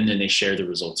project. And then they share the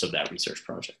results of that research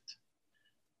project.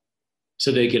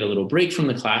 So they get a little break from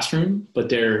the classroom, but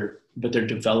they're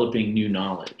developing new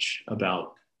knowledge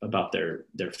about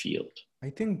their field. I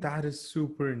think that is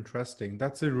super interesting.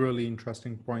 That's a really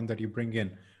interesting point that you bring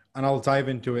in. And I'll dive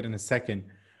into it in a second.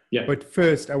 Yeah. But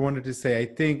first, I wanted to say, I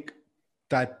think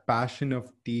that passion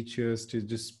of teachers to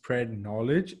just spread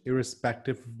knowledge,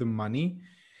 irrespective of the money,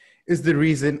 is the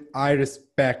reason I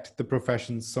respect the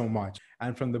profession so much.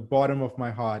 And from the bottom of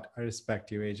my heart, I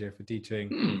respect you, AJ, for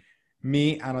teaching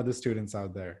me and other students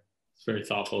out there. It's very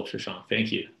thoughtful, Shashank.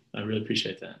 Thank you. I really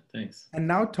appreciate that. Thanks. And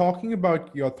now talking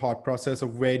about your thought process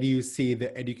of where do you see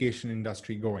the education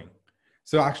industry going?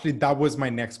 So actually, that was my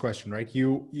next question, right?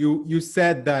 You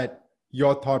said that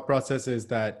your thought process is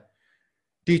that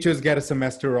teachers get a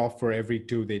semester off for every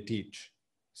two they teach.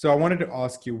 So I wanted to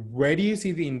ask you, where do you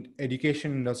see the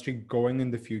education industry going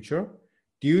in the future?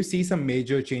 Do you see some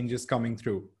major changes coming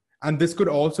through? And this could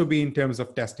also be in terms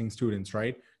of testing students,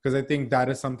 right? Because I think that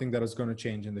is something that is going to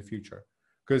change in the future.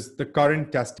 Because the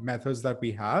current test methods that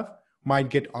we have might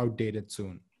get outdated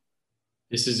soon.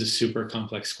 This is a super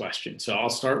complex question. So I'll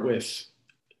start with,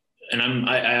 and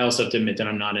I also have to admit that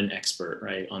I'm not an expert,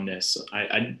 right, on this.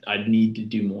 I need to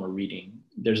do more reading.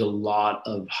 There's a lot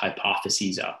of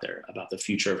hypotheses out there about the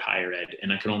future of higher ed,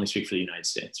 and I can only speak for the United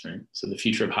States, right? So the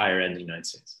future of higher ed in the United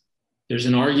States. There's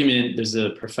an argument, there's a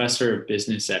professor of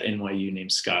business at NYU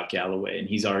named Scott Galloway, and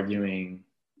he's arguing,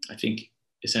 I think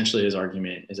essentially his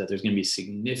argument is that there's going to be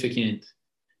significant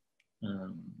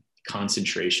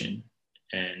concentration,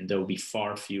 and there will be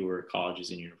far fewer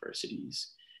colleges and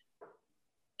universities.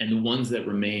 And the ones that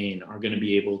remain are going to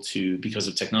be able to, because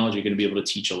of technology, are going to be able to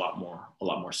teach a lot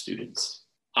more students.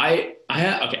 I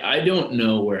don't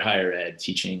know where higher ed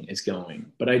teaching is going,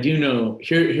 but I do know,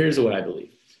 here's what I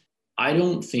believe. I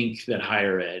don't think that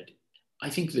higher ed, I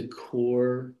think the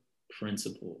core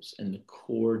principles and the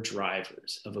core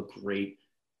drivers of a great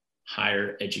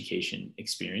higher education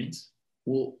experience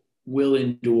will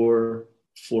endure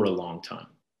for a long time.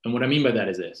 And what I mean by that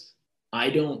is this. I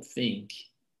don't think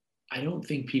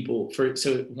people,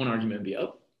 so one argument would be,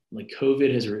 like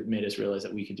COVID has made us realize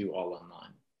that we could do all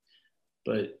online.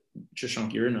 But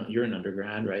Shashank, you're an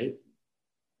undergrad, right?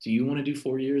 Do you want to do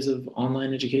 4 years of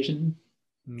online education?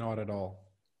 Not at all.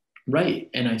 Right.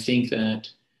 And I think that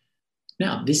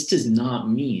now this does not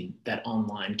mean that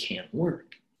online can't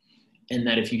work. And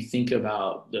that if you think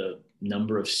about the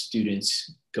number of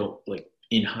students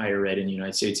in higher ed in the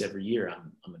United States every year,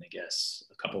 I'm going to guess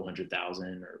a couple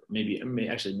 100,000, or maybe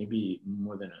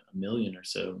more than 1 million or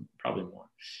so, probably more.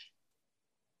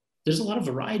 There's a lot of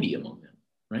variety among them,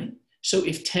 right? So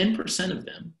if 10% of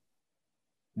them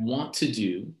want to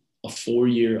do a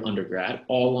 4-year undergrad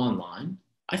all online,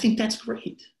 I think that's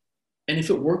great. And if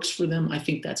it works for them, I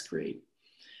think that's great.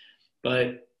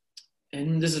 But,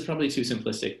 and this is probably too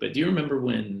simplistic, but do you remember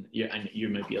when, you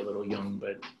might be a little young,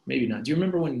 but maybe not. Do you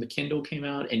remember when the Kindle came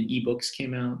out and ebooks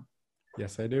came out?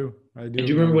 Yes, I do. And do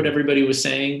you remember what everybody was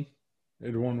saying?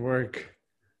 It won't work.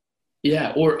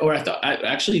 Yeah, or I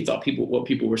actually thought what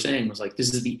people were saying was like,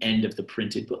 this is the end of the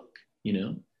printed book,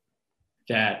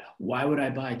 that why would I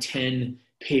buy 10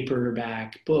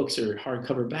 paperback books or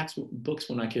hardcover books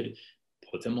when I could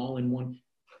put them all in one?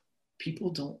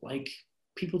 People don't like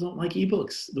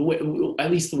ebooks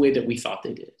at least the way that we thought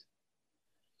they did.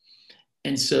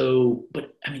 And so,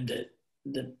 but I mean,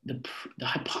 the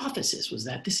hypothesis was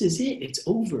that this is it, it's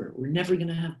over, we're never going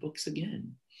to have books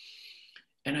again.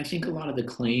 And I think a lot of the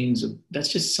claims that's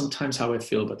just sometimes how I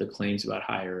feel about the claims about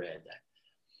higher ed, that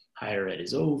higher ed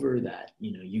is over, that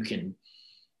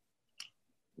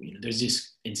there's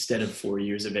just, instead of 4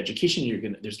 years of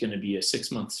education, there's going to be a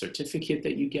 6-month certificate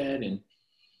that you get. And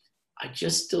I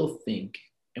just still think,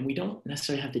 and we don't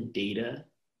necessarily have the data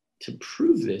to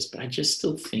prove this, but I just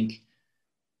still think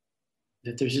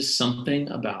that there's just something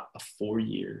about a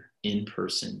 4-year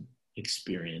in-person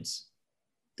experience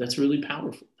that's really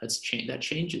powerful. That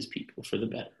changes people for the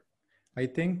better. I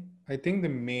think the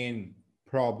main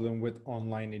problem with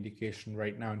online education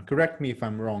right now, and correct me if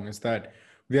I'm wrong, is that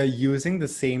we are using the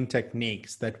same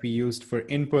techniques that we used for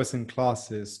in-person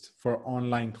classes for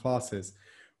online classes,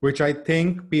 which I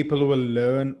think people will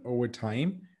learn over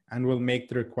time and will make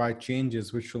the required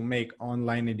changes, which will make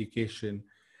online education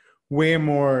way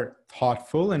more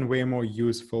thoughtful and way more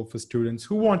useful for students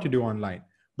who want to do online.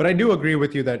 But I do agree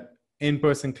with you that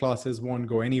in-person classes won't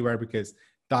go anywhere, because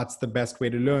that's the best way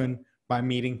to learn, by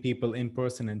meeting people in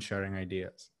person and sharing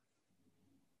ideas.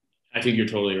 I think you're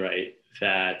totally right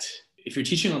that if you're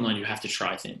teaching online, you have to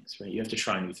try things, right? You have to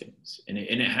try new things, and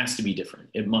it has to be different.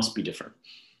 It must be different.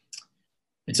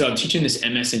 And so I'm teaching this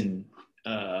MS in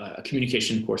a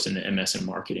communication course in the MS in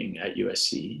marketing at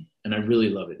USC, and I really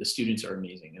love it. The students are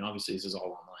amazing, and obviously this is all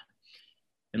online.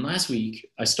 And last week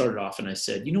I started off and I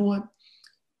said, you know what?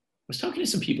 I was talking to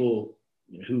some people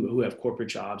who have corporate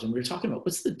jobs, and we were talking about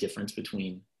what's the difference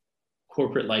between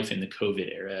corporate life in the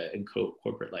COVID era and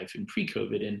corporate life in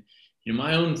pre-COVID. And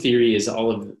my own theory is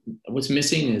all of what's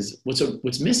missing,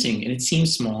 and it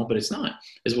seems small, but it's not,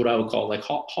 is what I would call like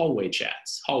hallway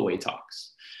chats, hallway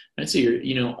talks. And so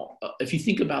if you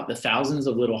think about the thousands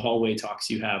of little hallway talks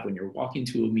you have when you're walking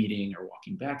to a meeting or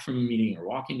walking back from a meeting or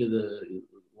walking to the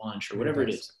lunch or whatever it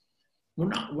is, we're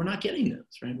not getting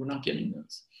those, right? We're not getting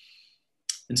those.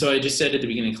 And so I just said at the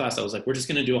beginning of class, I was like, we're just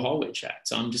going to do a hallway chat.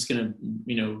 So I'm just going to,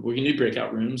 we're going to do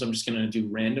breakout rooms. I'm just going to do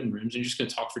random rooms, and you're just going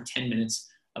to talk for 10 minutes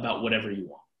about whatever you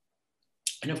want.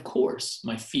 And of course,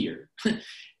 my fear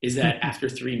is that after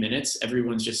 3 minutes,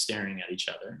 everyone's just staring at each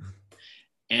other,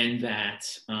 and that,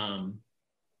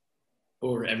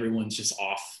 or everyone's just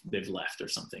off, they've left or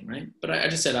something, right? But I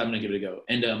just said, I'm going to give it a go.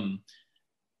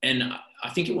 And I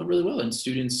think it went really well. And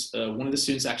students, one of the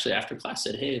students actually after class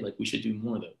said, hey, like we should do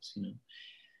more of those, you know?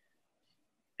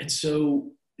 And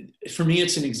so for me,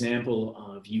 it's an example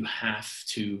of you have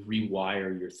to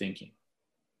rewire your thinking,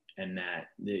 and that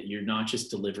you're not just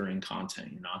delivering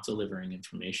content, you're not delivering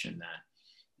information. That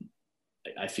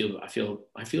I feel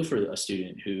for a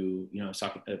student who, you know,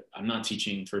 I'm not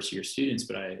teaching first year students,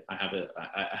 but I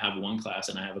have one class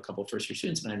and I have a couple of first year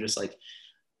students, and I'm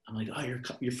like,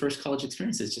 oh, your first college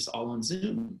experience is just all on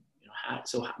Zoom. You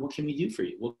know, what can we do for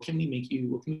you? What can we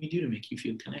do to make you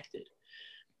feel connected?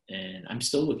 And I'm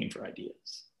still looking for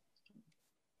ideas.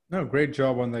 No, great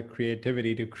job on that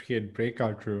creativity to create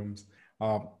breakout rooms.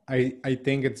 I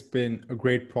think it's been a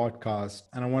great podcast,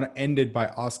 and I want to end it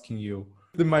by asking you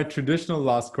my traditional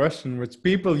last question, which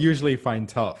people usually find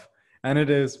tough. And it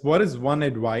is, what is one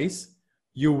advice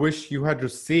you wish you had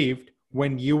received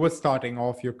when you were starting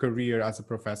off your career as a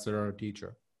professor or a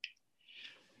teacher?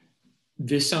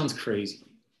 This sounds crazy,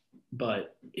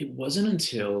 but it wasn't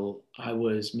until I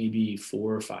was maybe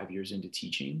 4 or 5 years into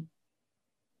teaching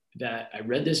that I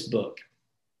read this book,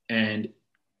 and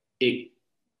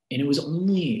it was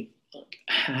only like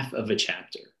half of a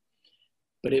chapter,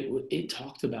 but it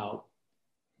talked about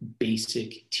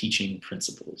basic teaching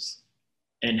principles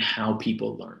and how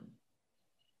people learn.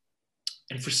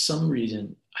 And for some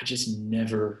reason, I just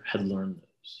never had learned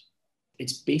those.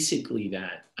 It's basically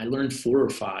that I learned 4 or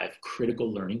 5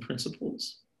 critical learning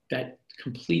principles that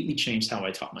completely changed how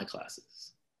I taught my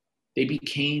classes. They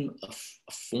became a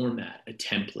format, a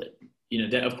template, you know,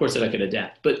 that of course that I could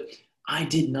adapt, but I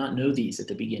did not know these at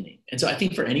the beginning. And so I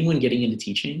think for anyone getting into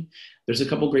teaching, there's a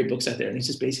couple great books out there, and it's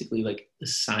just basically like the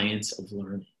science of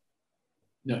learning.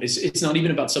 No, it's not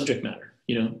even about subject matter,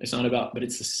 you know, but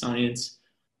it's the science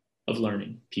of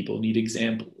learning. People need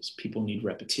examples. People need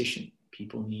repetition.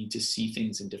 People need to see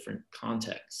things in different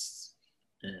contexts.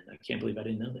 And I can't believe I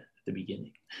didn't know that at the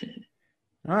beginning.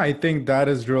 I think that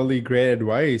is really great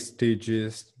advice, to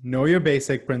just know your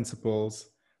basic principles,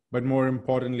 but more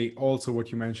importantly, also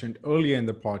what you mentioned earlier in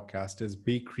the podcast is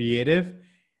be creative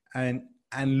and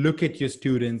look at your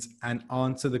students and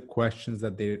answer the questions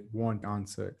that they want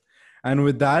answered. And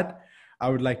with that, I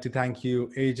would like to thank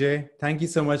you, AJ. Thank you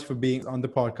so much for being on the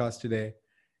podcast today.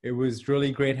 It was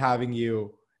really great having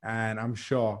you, and I'm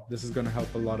sure this is going to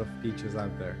help a lot of teachers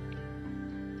out there.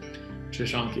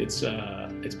 Shashank,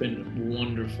 it's been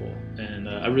wonderful, and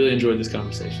I really enjoyed this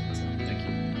conversation. So thank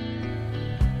you.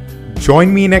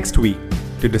 Join me next week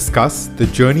to discuss the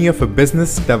journey of a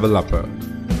business developer.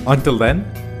 Until then,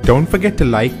 don't forget to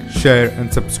like, share,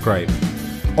 and subscribe.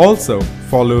 Also,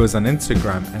 follow us on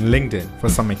Instagram and LinkedIn for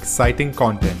some exciting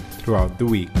content throughout the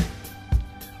week.